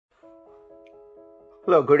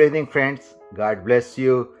Hello, good evening, friends. God bless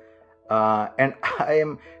you. And I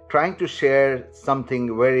am trying to share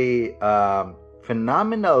something very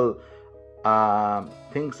phenomenal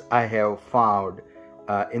things I have found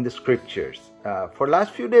in the scriptures. For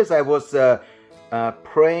last few days, I was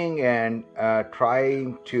praying and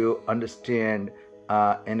trying to understand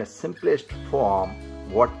in a simplest form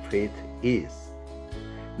what faith is.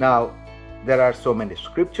 Now, there are so many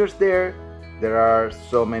scriptures there. There are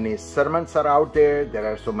so many sermons are out there. There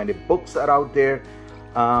are so many books are out there.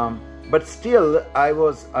 But still, I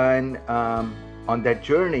was on that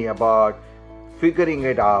journey about figuring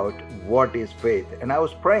it out, what is faith. And I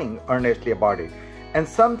was praying earnestly about it. And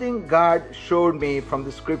something God showed me from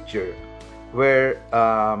the scripture where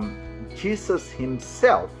Jesus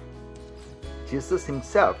himself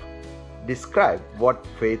described what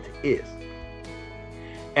faith is.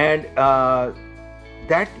 And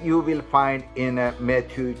that you will find in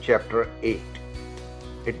Matthew chapter 8.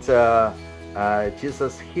 It's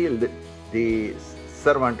Jesus healed the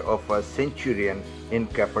servant of a centurion in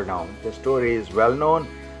Capernaum. The story is well known,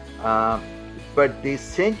 but the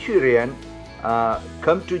centurion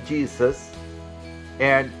come to Jesus,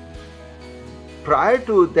 and prior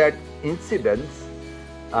to that incident,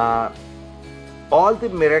 all the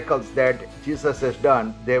miracles that Jesus has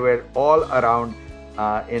done, they were all around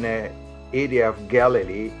in a area of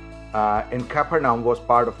Galilee, and Capernaum was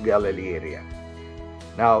part of Galilee area.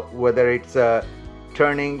 Now, whether it's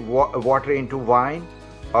turning water into wine,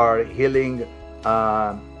 or healing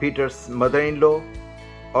Peter's mother-in-law,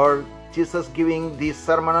 or Jesus giving the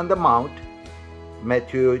Sermon on the Mount,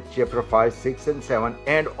 Matthew chapter 5, 6, and 7,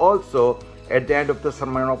 and also at the end of the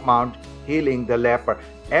Sermon on the Mount, healing the leper.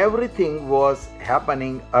 Everything was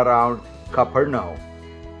happening around Capernaum.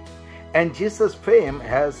 And Jesus' fame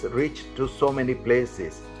has reached to so many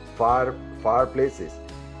places, far places.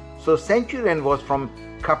 So centurion was from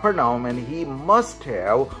Capernaum, and he must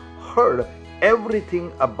have heard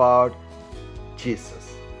everything about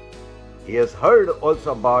Jesus. He has heard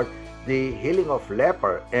also about the healing of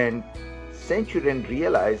leper, and centurion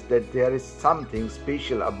realized that there is something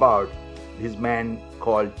special about this man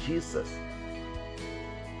called Jesus.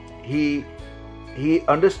 He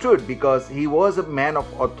understood because he was a man of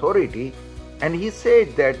authority, and he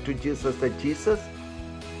said that to Jesus, that Jesus,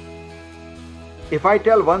 if I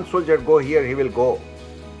tell one soldier go here, he will go,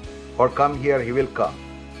 or come here, he will come.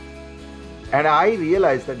 And I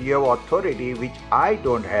realize that you have authority which I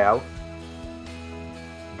don't have,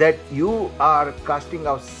 that you are casting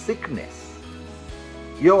out sickness.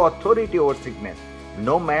 You have authority over sickness.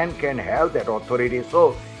 No man can have that authority.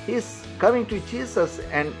 So he's coming to Jesus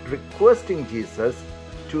and requesting Jesus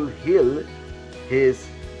to heal his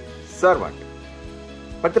servant.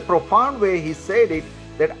 But the profound way he said it,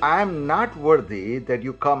 that I am not worthy that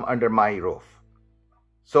you come under my roof.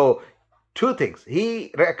 So two things.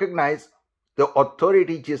 He recognized the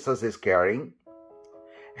authority Jesus is carrying,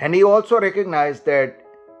 and he also recognized that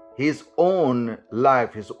his own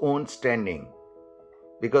life, his own standing,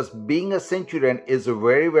 because being a centurion is a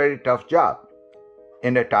very, very tough job.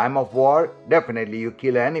 In a time of war, definitely you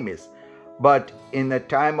kill enemies. But in a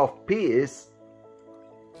time of peace,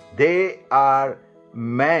 they are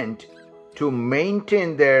meant to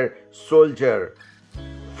maintain their soldier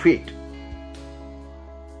fit.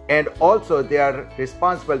 And also they are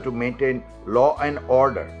responsible to maintain law and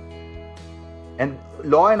order. And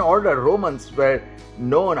law and order, Romans were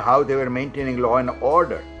known how they were maintaining law and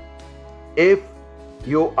order. If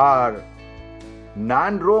you are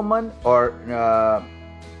non-Roman, or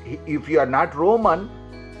if you are not Roman,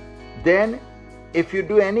 then if you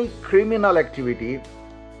do any criminal activity,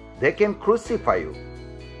 they can crucify you.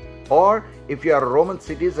 Or if you are a Roman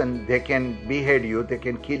citizen, they can behead you, they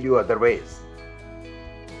can kill you other ways.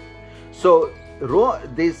 So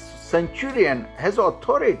this centurion has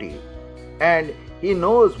authority, and he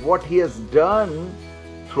knows what he has done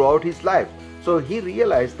throughout his life. So he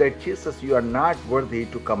realized that, Jesus, you are not worthy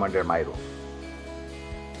to come under my roof.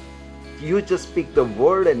 You just speak the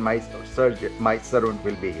word and my servant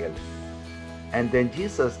will be healed. And then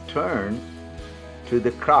Jesus turned to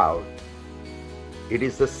the crowd. It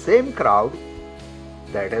is the same crowd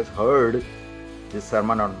that has heard the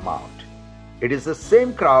Sermon on the Mount. It is the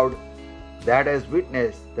same crowd that has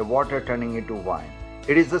witnessed the water turning into wine.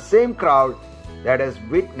 It is the same crowd that has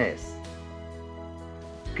witnessed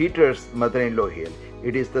Peter's mother-in-law healed.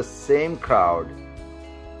 It is the same crowd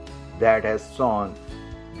that has seen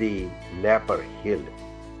the leper healed.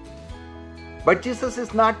 But Jesus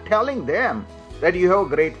is not telling them that you have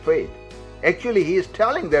great faith. Actually, he is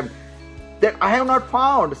telling them that I have not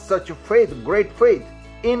found such a faith, great faith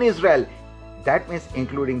in Israel. That means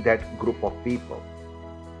including that group of people.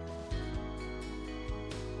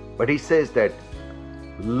 But he says that,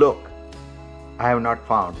 look, I have not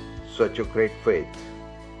found such a great faith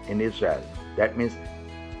in Israel. That means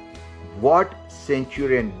what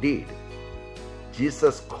centurion did,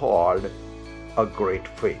 Jesus called a great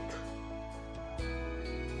faith.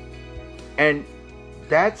 And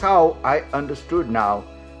that's how I understood now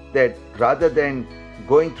that rather than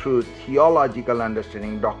going through theological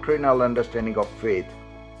understanding, doctrinal understanding of faith,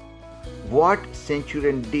 what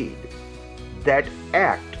centurion did, that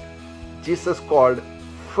act, Jesus called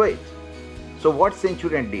faith. So what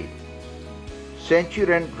centurion did?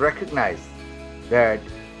 Centurion recognized that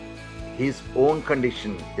his own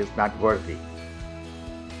condition is not worthy.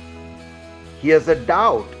 He has a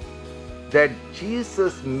doubt that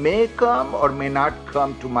Jesus may come or may not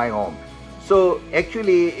come to my home. So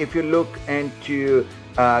actually, if you look into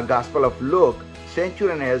Gospel of Luke,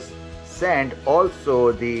 centurion has sent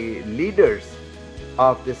also the leaders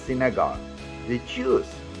of the synagogue, the Jews.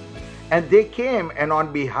 And they came, and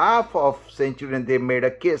on behalf of centurion, they made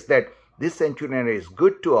a case that this centurion is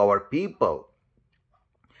good to our people.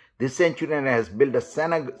 This centurion has built a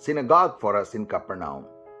synagogue for us in Capernaum.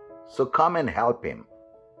 So come and help him.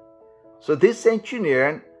 So this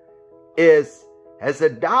centurion has a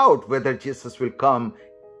doubt whether Jesus will come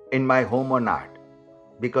in my home or not,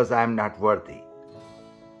 because I am not worthy.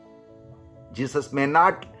 Jesus may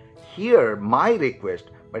not hear my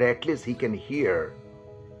request, but at least he can hear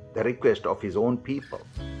the request of his own people.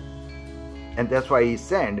 And that's why he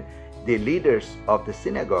sent the leaders of the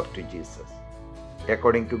synagogue to Jesus,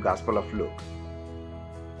 according to Gospel of Luke.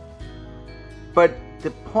 But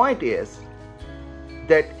the point is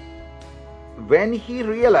that when he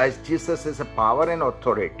realized Jesus has a power and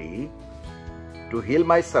authority to heal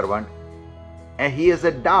my servant, and he has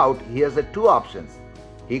a doubt, he has two options.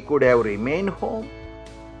 He could have remained home,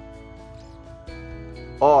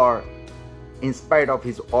 or in spite of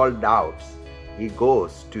his all doubts, he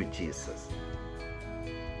goes to Jesus.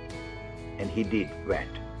 And he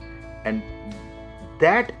went. And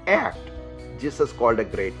that act, Jesus called a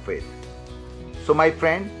great faith. So my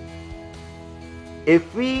friend, if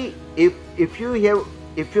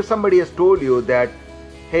somebody has told you that,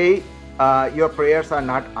 hey, your prayers are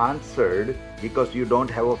not answered because you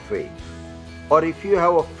don't have a faith, or if you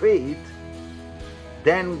have a faith,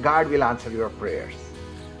 then God will answer your prayers.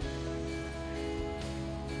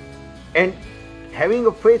 And having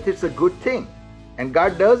a faith is a good thing, and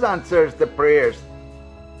God does answer the prayers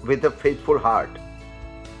with a faithful heart.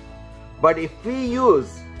 But if we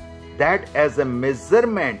use that as a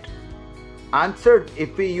measurement,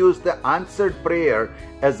 if we use the answered prayer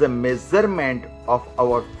as a measurement of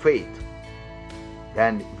our faith,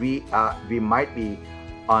 then we might be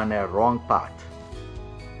on a wrong path.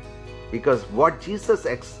 Because what Jesus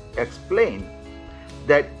explained,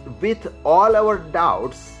 that with all our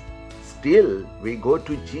doubts, still we go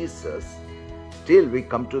to Jesus, still we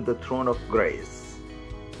come to the throne of grace.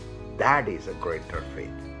 That is a greater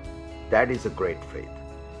faith. That is a great faith.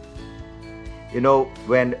 You know,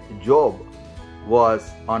 when Job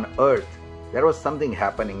was on earth, there was something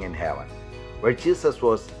happening in heaven, where Jesus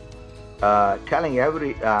was telling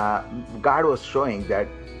God was showing that,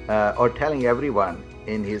 or telling everyone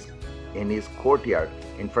in his courtyard,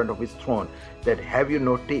 in front of his throne, that have you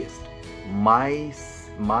noticed my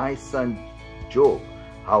son Job,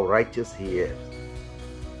 how righteous he is?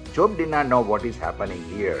 Job did not know what is happening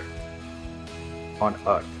here on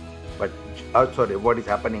earth, but what is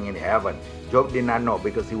happening in heaven. Job did not know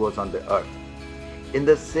because he was on the earth. In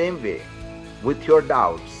the same way, with your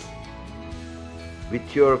doubts,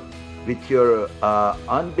 with your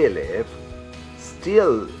unbelief,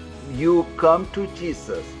 still you come to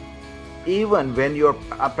Jesus. Even when your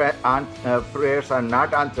prayers are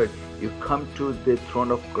not answered, you come to the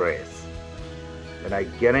throne of grace. And I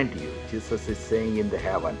guarantee you, Jesus is saying in the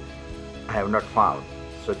heaven, I have not found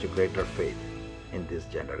such a greater faith in this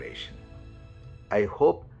generation. I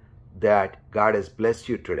hope that God has blessed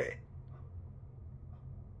you today.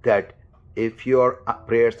 That if your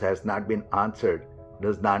prayers has not been answered,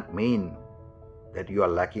 does not mean that you are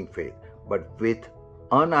lacking faith. But with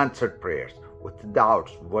unanswered prayers, with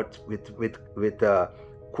doubts, with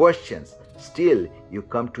questions, still you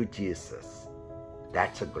come to Jesus.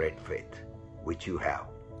 That's a great faith which you have.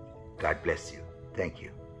 God bless you. Thank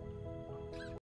you.